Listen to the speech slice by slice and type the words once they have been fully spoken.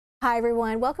Hi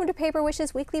everyone, welcome to Paper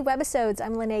Wishes Weekly Webisodes.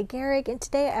 I'm Lene Gehrig, and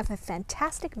today I have a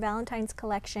fantastic Valentine's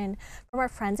collection from our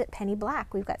friends at Penny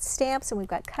Black. We've got stamps and we've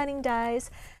got cutting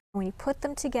dies, and when you put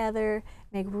them together,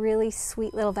 make really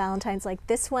sweet little Valentines like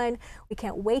this one. We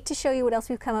can't wait to show you what else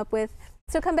we've come up with,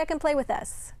 so come back and play with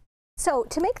us. So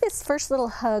to make this first little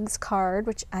hugs card,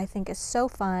 which I think is so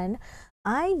fun,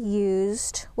 I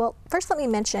used, well, first let me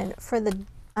mention, for the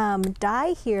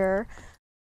die here,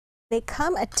 they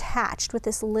come attached with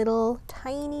this little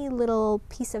tiny little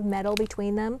piece of metal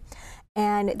between them,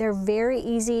 and they're very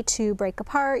easy to break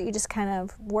apart. You just kind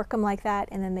of work them like that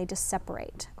and then they just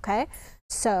separate. Okay,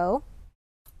 so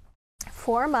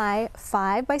for my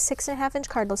 5 by 6.5 inch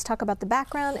card, let's talk about the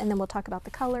background and then we'll talk about the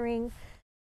coloring.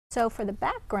 So for the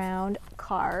background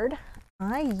card,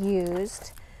 I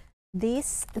used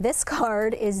this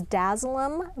card is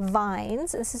Dazzle'em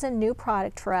Vines. This is a new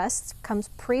product for us. It comes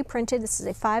pre-printed. This is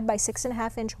a 5 by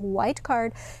 6.5 inch white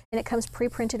card, and it comes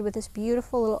pre-printed with this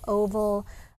beautiful little oval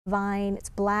vine. It's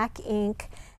black ink,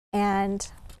 and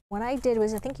what I did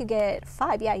was, I think you get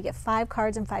 5. Yeah, you get 5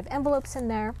 cards and 5 envelopes in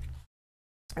there.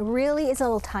 It really is a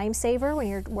little time saver when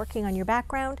you're working on your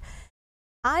background.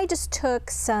 I just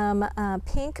took some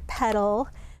pink petal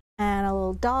and a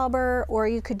little dauber, or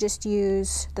you could just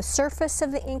use the surface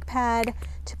of the ink pad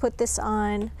to put this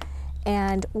on,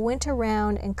 and went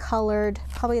around and colored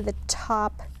probably the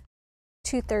top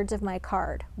 2/3 of my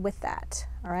card with that.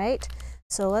 All right,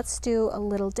 so let's do a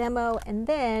little demo, and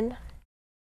then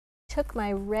took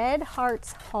my Red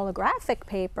Hearts holographic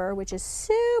paper, which is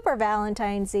super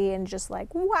Valentine's-y and just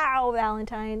like, wow,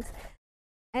 Valentine's,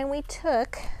 and we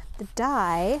took the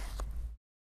die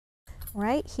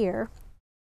right here.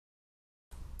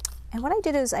 And what I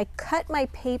did is I cut my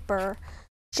paper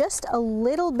just a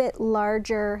little bit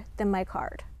larger than my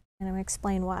card. And I'm going to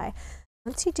explain why.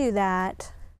 Once you do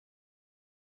that,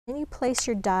 then you place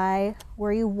your die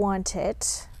where you want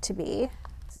it to be,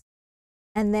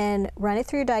 and then run it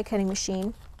through your die cutting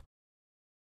machine.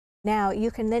 Now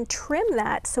you can then trim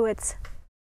that so it's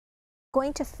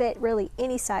going to fit really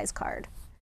any size card.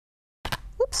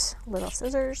 Oops, little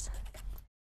scissors.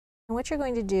 And what you're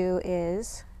going to do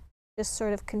is just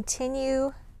sort of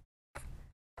continue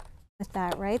with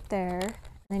that right there. And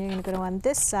then you're going to go on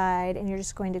this side, and you're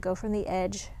just going to go from the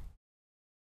edge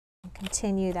and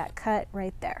continue that cut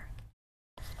right there.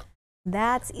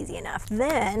 That's easy enough.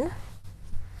 Then,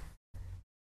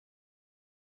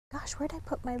 gosh, where did I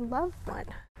put my love one?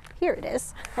 Here it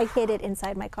is. I hid it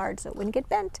inside my card so it wouldn't get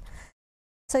bent.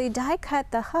 So you die cut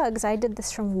the hugs. I did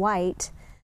this from white.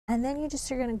 And then you're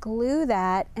going to glue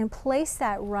that and place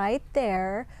that right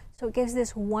there. So it gives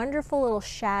this wonderful little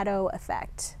shadow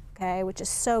effect, okay, which is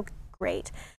so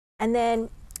great. And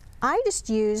then I just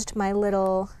used my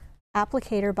little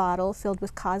applicator bottle filled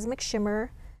with Cosmic Shimmer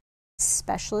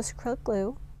Specialist Acrylic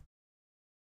Glue.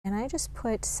 And I just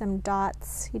put some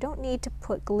dots. You don't need to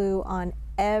put glue on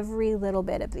every little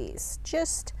bit of these.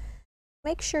 Just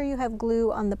make sure you have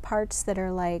glue on the parts that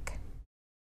are like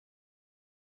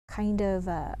kind of,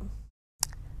 I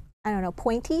don't know,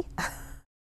 pointy.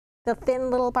 The thin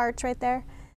little parts right there.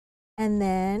 And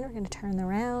then we're going to turn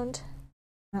around,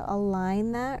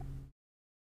 align that,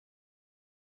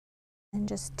 and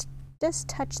just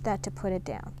touch that to put it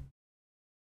down.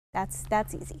 That's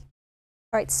easy.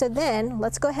 All right, so then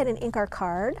let's go ahead and ink our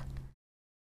card.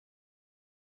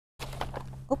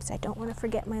 Oops, I don't want to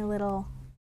forget my little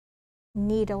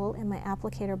needle in my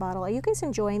applicator bottle. Are you guys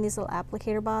enjoying these little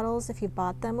applicator bottles? If you've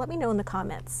bought them, let me know in the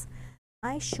comments.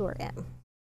 I sure am.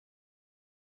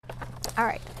 All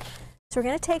right, so we're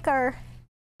going to take our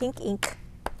pink ink,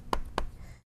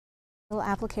 little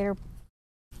applicator,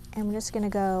 and we're just going to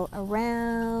go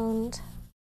around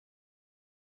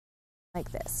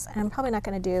like this. And I'm probably not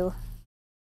going to do,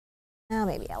 well,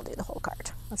 maybe I'll do the whole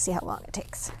card. Let's see how long it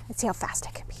takes. Let's see how fast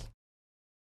I can be.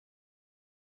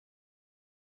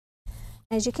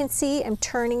 As you can see, I'm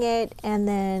turning it and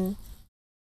then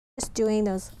just doing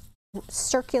those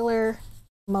circular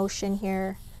motion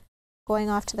here, going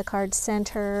off to the card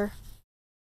center.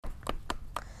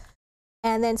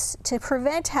 And then to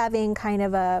prevent having kind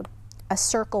of a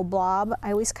circle blob,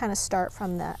 I always kind of start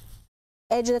from the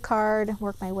edge of the card,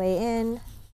 work my way in.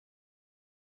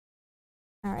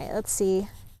 All right, let's see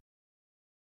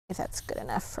if that's good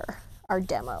enough for our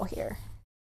demo here.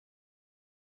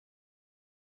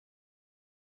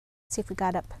 See if we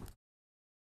got up.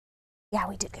 Yeah,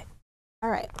 we did good. All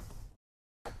right.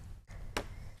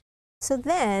 So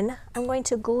then I'm going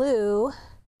to glue,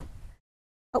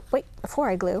 oh wait, before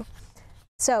I glue.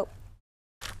 So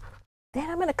then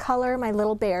I'm going to color my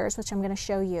little bears, which I'm going to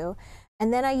show you.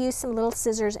 And then I use some little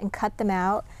scissors and cut them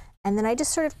out. And then I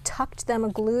just sort of tucked them,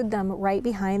 glued them right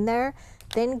behind there.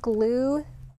 Then glue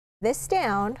this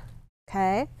down,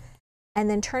 okay? And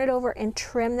then turn it over and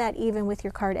trim that even with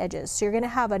your card edges. So you're gonna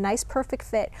have a nice perfect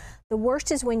fit. The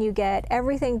worst is when you get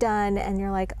everything done and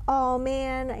you're like, oh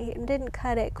man, I didn't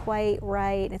cut it quite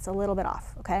right. It's a little bit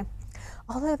off, okay?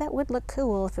 Although that would look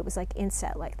cool if it was like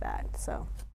inset like that, so.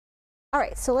 All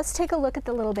right, so let's take a look at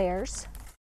the little bears.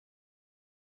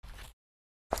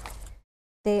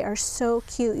 They are so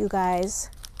cute, you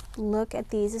guys. Look at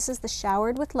these. This is the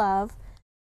Showered with Love.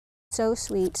 So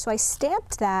sweet. So I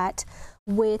stamped that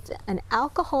with an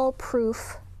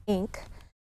alcohol-proof ink,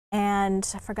 and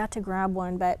I forgot to grab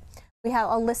one, but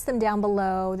I'll list them down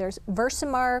below. There's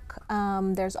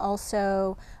Versamark, there's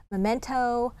also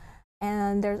Memento,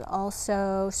 and there's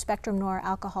also Spectrum Noir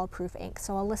alcohol-proof ink.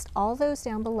 So I'll list all those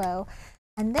down below.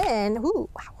 And then, ooh,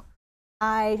 wow.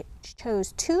 I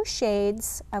chose 2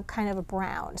 shades of kind of a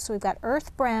brown. So we've got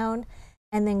earth brown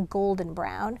and then golden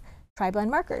brown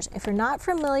tri-blend markers. If you're not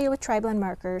familiar with tri-blend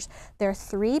markers, there are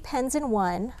 3 pens in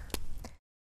one.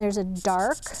 There's a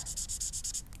dark,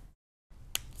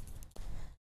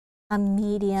 a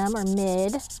medium or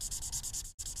mid,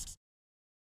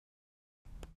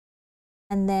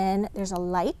 and then there's a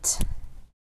light.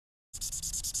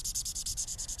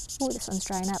 Ooh, this one's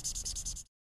drying up.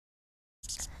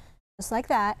 Just like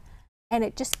that, and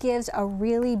it just gives a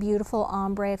really beautiful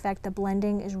ombre effect. The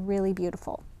blending is really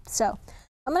beautiful. So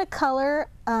I'm going to color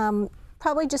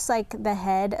probably just like the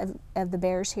head of the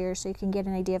bears here so you can get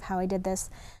an idea of how I did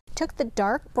this. Took the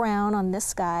dark brown on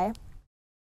this guy,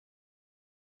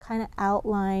 kind of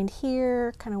outlined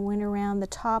here, kind of went around the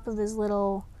top of his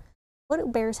little, what do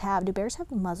bears have? Do bears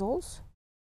have muzzles?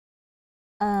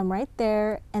 Right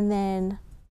there, and then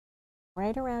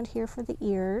right around here for the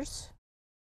ears.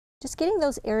 Just getting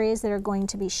those areas that are going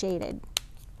to be shaded.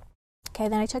 Okay,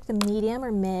 then I took the medium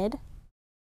or mid,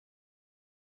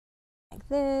 like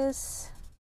this.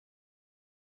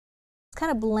 It's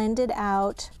kind of blended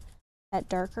out that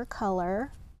darker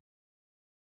color.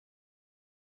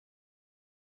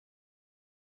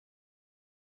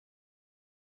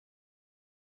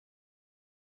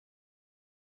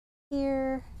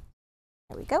 Here,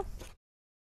 there we go.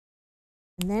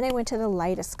 And then I went to the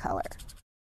lightest color.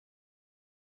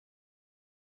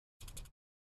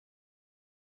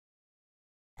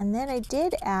 And then I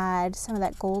did add some of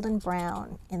that golden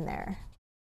brown in there.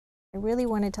 I really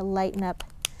wanted to lighten up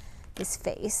his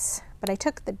face, but I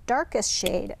took the darkest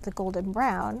shade of the golden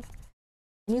brown,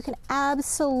 and you can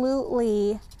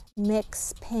absolutely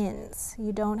mix pins.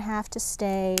 You don't have to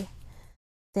stay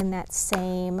in that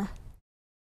same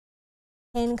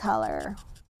pin color.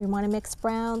 You want to mix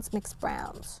browns, mix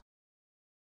browns.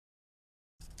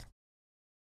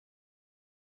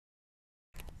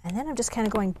 And then I'm just kind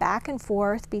of going back and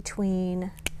forth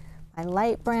between my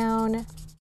light brown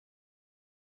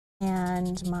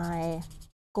and my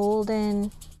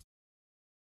golden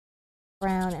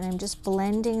brown, and I'm just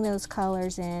blending those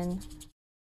colors in.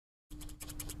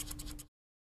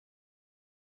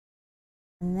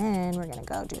 And then we're gonna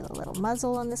go do the little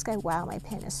muzzle on this guy. Wow, my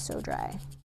pen is so dry. I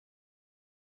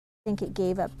think it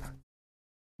gave up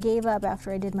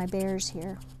after I did my bears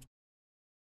here.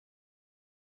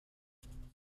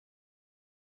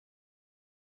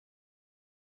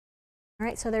 All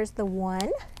right, so there's the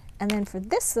one. And then for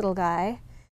this little guy,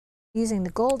 using the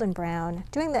golden brown,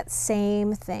 doing that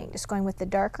same thing, just going with the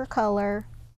darker color,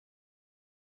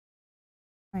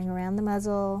 going around the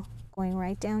muzzle, going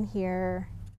right down here,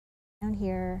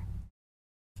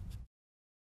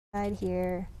 side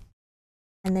here,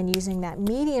 and then using that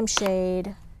medium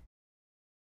shade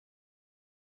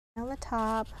on the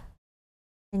top,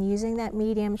 and using that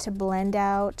medium to blend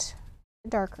out the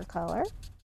darker color.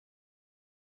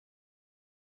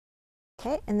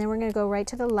 Okay, and then we're going to go right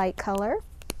to the light color.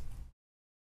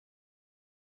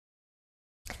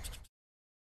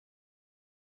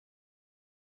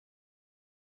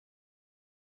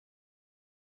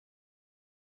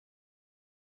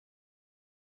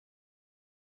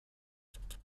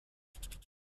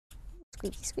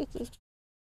 Squeaky, squeaky.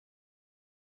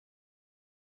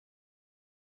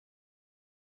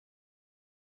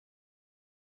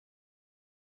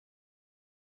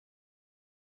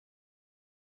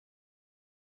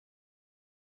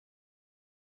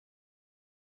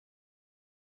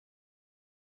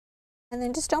 And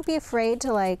then just don't be afraid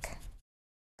to like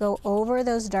go over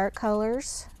those dark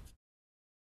colors.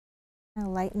 Kind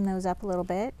of lighten those up a little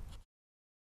bit.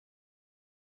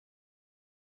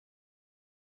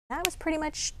 That was pretty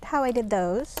much how I did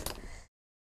those.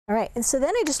 All right, and so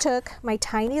then I just took my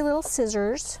tiny little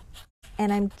scissors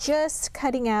And I'm just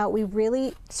cutting out,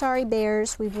 sorry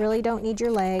bears, we really don't need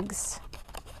your legs.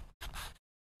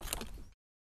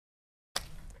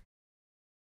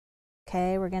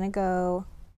 Okay, we're gonna go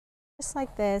just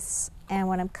like this. And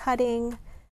when I'm cutting,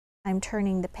 I'm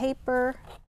turning the paper.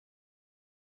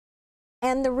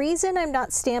 And the reason I'm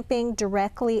not stamping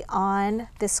directly on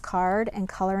this card and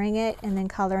coloring it and then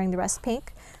coloring the rest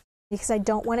pink, because I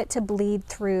don't want it to bleed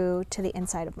through to the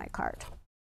inside of my card.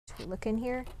 So if you look in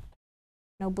here,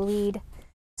 no bleed.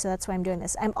 So that's why I'm doing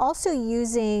this. I'm also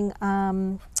using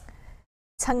some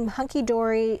Hunky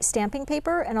Dory stamping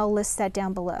paper, and I'll list that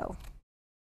down below,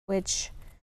 which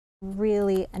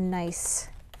really a nice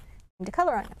thing to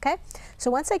color on, okay? So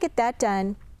once I get that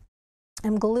done,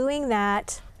 I'm gluing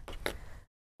that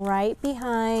right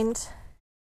behind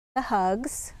the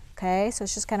hugs, okay? So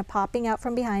it's just kind of popping out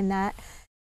from behind that.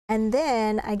 And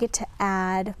then I get to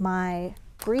add my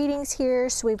greetings here.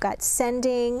 So we've got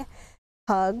sending,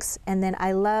 hugs, and then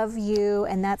I love you,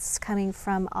 and that's coming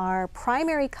from our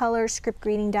primary color script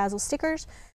greeting dazzle stickers.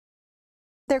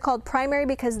 They're called primary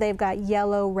because they've got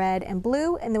yellow, red, and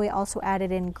blue, and then we also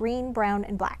added in green, brown,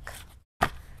 and black,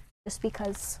 just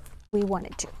because we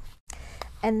wanted to.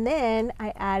 And then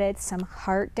I added some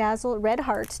red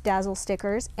heart dazzle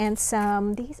stickers and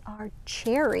these are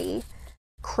cherry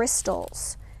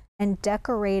crystals and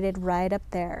decorated right up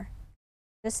there,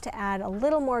 just to add a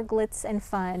little more glitz and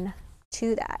fun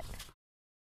to that.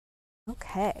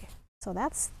 Okay, so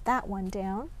that's that one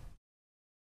down.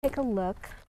 Take a look.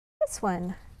 This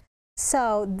one.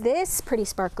 So this pretty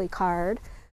sparkly card,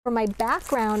 for my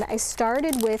background, I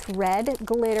started with red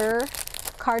glitter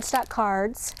cardstock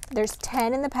cards. There's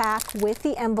 10 in the pack with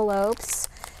the envelopes.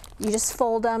 You just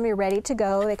fold them, you're ready to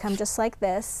go. They come just like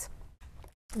this.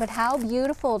 But how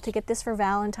beautiful to get this for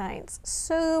Valentine's.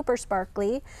 Super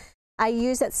sparkly. I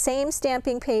used that same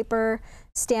stamping paper,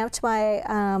 stamped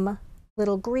my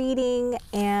little greeting,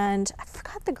 and I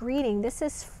forgot the greeting. This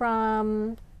is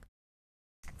from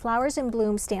Flowers and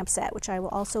Bloom stamp set, which I will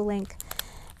also link.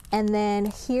 And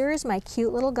then here's my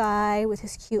cute little guy with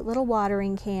his cute little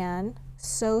watering can.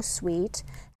 So sweet.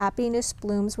 Happiness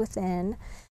blooms within.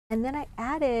 And then I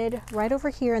added right over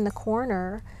here in the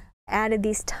corner, added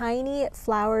these tiny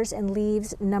flowers and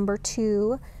leaves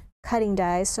 #2 cutting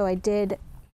dies. So I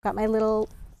got my little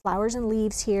flowers and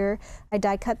leaves here. I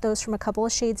die cut those from a couple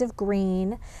of shades of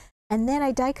green. And then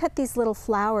I die cut these little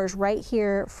flowers right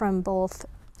here from both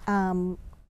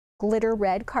glitter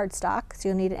red cardstock, so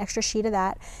you'll need an extra sheet of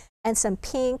that, and some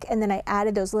pink, and then I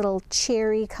added those little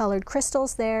cherry colored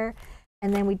crystals there.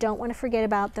 And then we don't want to forget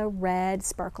about the red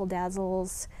Sparkle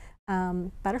Dazzles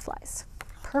butterflies.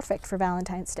 Perfect for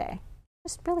Valentine's Day.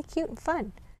 Just really cute and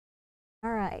fun.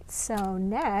 All right, so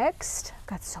next, I've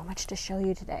got so much to show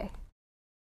you today.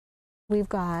 We've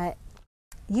got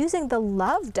using the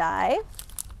love die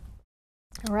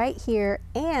right here,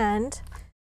 and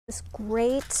this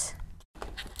great,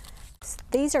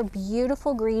 these are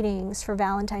beautiful greetings for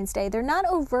Valentine's Day. They're not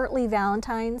overtly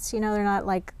Valentine's, you know, they're not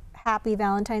like Happy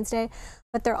Valentine's Day,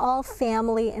 but they're all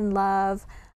family and love.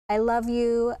 I love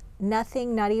you.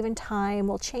 Nothing, not even time,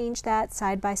 will change that.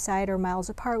 Side by side or miles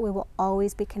apart, we will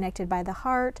always be connected by the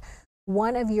heart.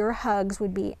 One of your hugs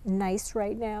would be nice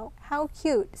right now. How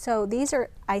cute. So these are,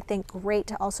 I think, great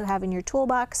to also have in your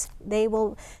toolbox. They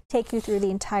will take you through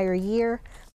the entire year.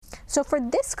 So for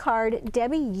this card,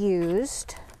 Debbie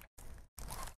used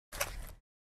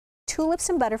tulips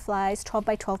and butterflies, 12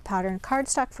 by 12 pattern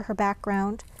cardstock for her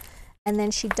background. And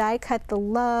then she die cut the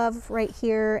love right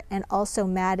here and also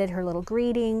matted her little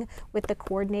greeting with the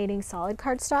coordinating solid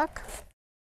cardstock.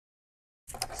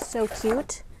 So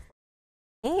cute.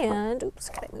 And, oops,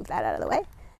 can I move that out of the way?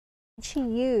 She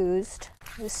used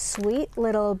this sweet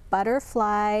little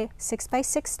butterfly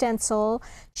 6x6 stencil.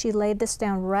 She laid this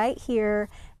down right here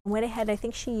and went ahead. I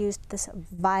think she used this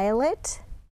violet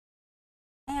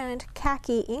and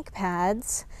khaki ink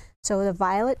pads. So the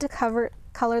violet to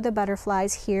color the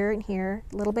butterflies here and here,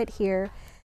 a little bit here.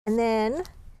 And then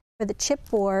for the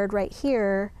chipboard right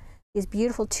here, these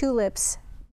beautiful tulips,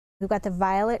 we've got the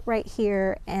violet right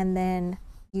here and then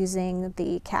using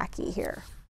the khaki here.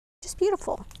 Just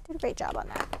beautiful. Did a great job on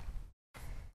that.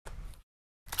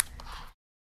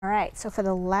 All right, so for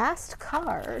the last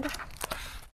card,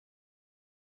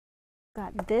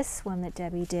 got this one that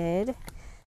Debbie did.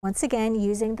 Once again,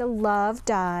 using the love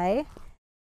die.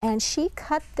 And she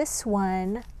cut this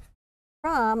one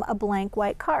from a blank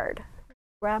white card.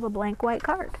 Grab a blank white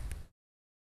card.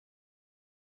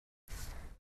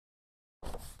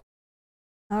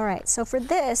 All right, so for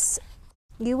this,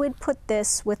 you would put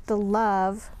this with the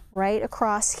love right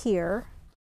across here.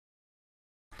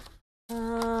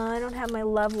 I don't have my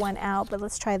love one out, but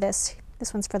let's try this.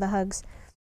 This one's for the hugs.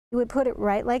 You would put it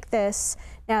right like this.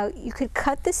 Now you could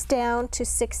cut this down to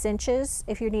 6 inches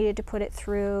if you needed to put it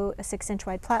through a 6-inch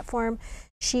wide platform.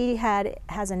 She has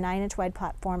a 9-inch wide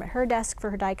platform at her desk for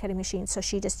her die cutting machine, so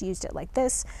she just used it like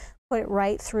this, put it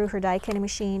right through her die cutting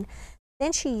machine.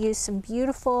 Then she used some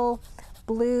beautiful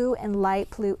blue and light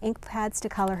blue ink pads to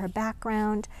color her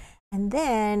background, and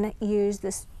then used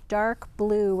this dark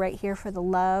blue right here for the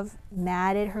love,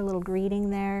 matted her little greeting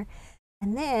there.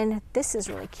 And then, this is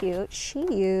really cute, she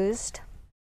used,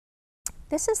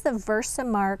 this is the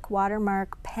Versamark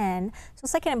watermark pen, so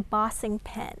it's like an embossing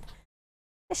pen.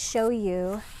 To show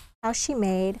you how she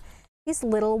made these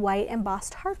little white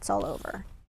embossed hearts all over.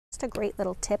 Just a great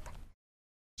little tip.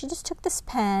 She just took this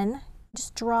pen,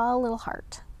 just draw a little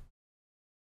heart.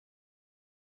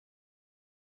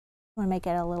 I want to make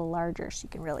it a little larger so you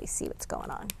can really see what's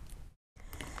going on.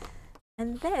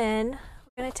 And then,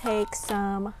 we're going to take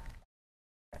some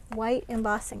white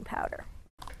embossing powder.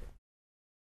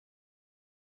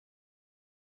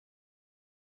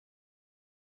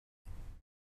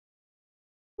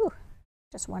 Ooh,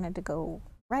 just wanted to go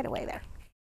right away there.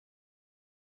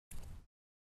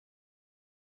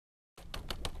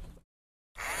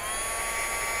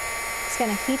 Just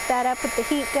gonna heat that up with the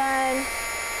heat gun.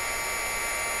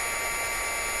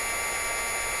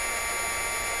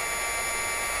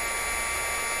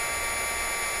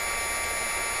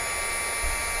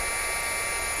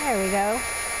 There we go.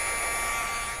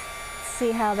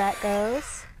 See how that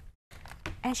goes.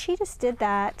 And she just did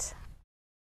that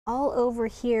all over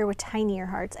here with tinier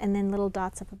hearts and then little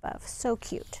dots up above. So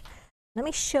cute. Let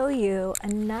me show you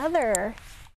another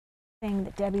thing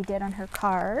that Debbie did on her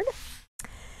card.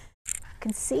 You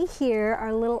can see here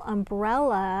our little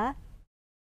umbrella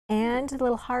and the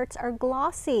little hearts are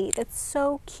glossy. That's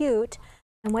so cute.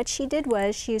 And what she did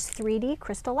was she used 3D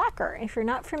crystal lacquer. If you're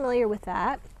not familiar with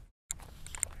that,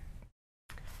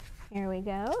 here we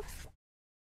go.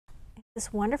 It's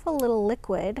this wonderful little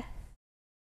liquid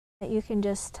that you can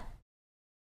just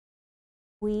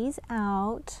squeeze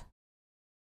out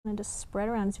and just spread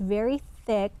around. It's very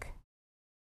thick.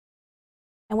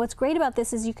 And what's great about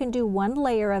this is you can do one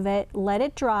layer of it, let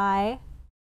it dry.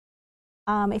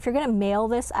 If you're going to mail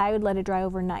this, I would let it dry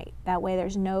overnight. That way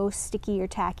there's no sticky or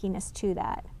tackiness to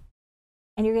that.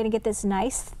 And you're going to get this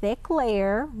nice thick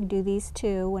layer. You do these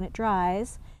two when it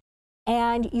dries.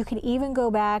 And you can even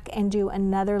go back and do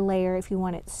another layer if you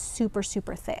want it super,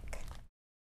 super thick.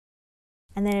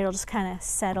 And then it'll just kind of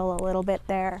settle a little bit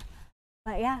there.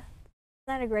 But yeah, isn't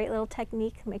that a great little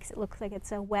technique? Makes it look like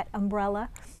it's a wet umbrella.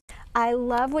 I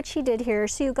love what she did here.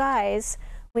 So you guys,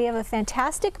 we have a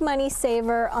fantastic money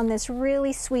saver on this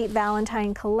really sweet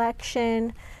Valentine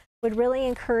collection. Would really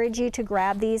encourage you to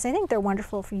grab these. I think they're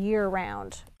wonderful for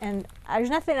year-round. And there's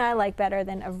nothing I like better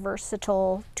than a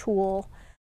versatile tool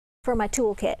for my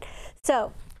toolkit.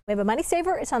 So we have a money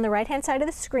saver. It's on the right-hand side of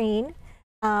the screen.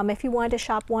 If you want to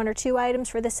shop 1 or 2 items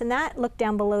for this and that, look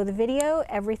down below the video.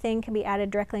 Everything can be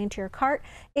added directly into your cart.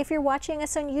 If you're watching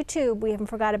us on YouTube, we haven't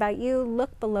forgot about you.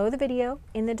 Look below the video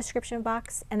in the description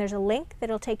box, and there's a link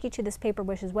that'll take you to this Paper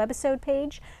Wishes webisode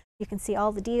page. You can see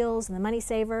all the deals and the money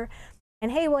saver.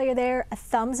 And hey, while you're there, a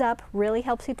thumbs up really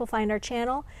helps people find our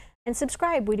channel. And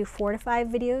subscribe. We do 4 to 5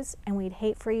 videos, and we'd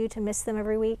hate for you to miss them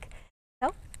every week.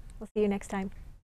 So we'll see you next time.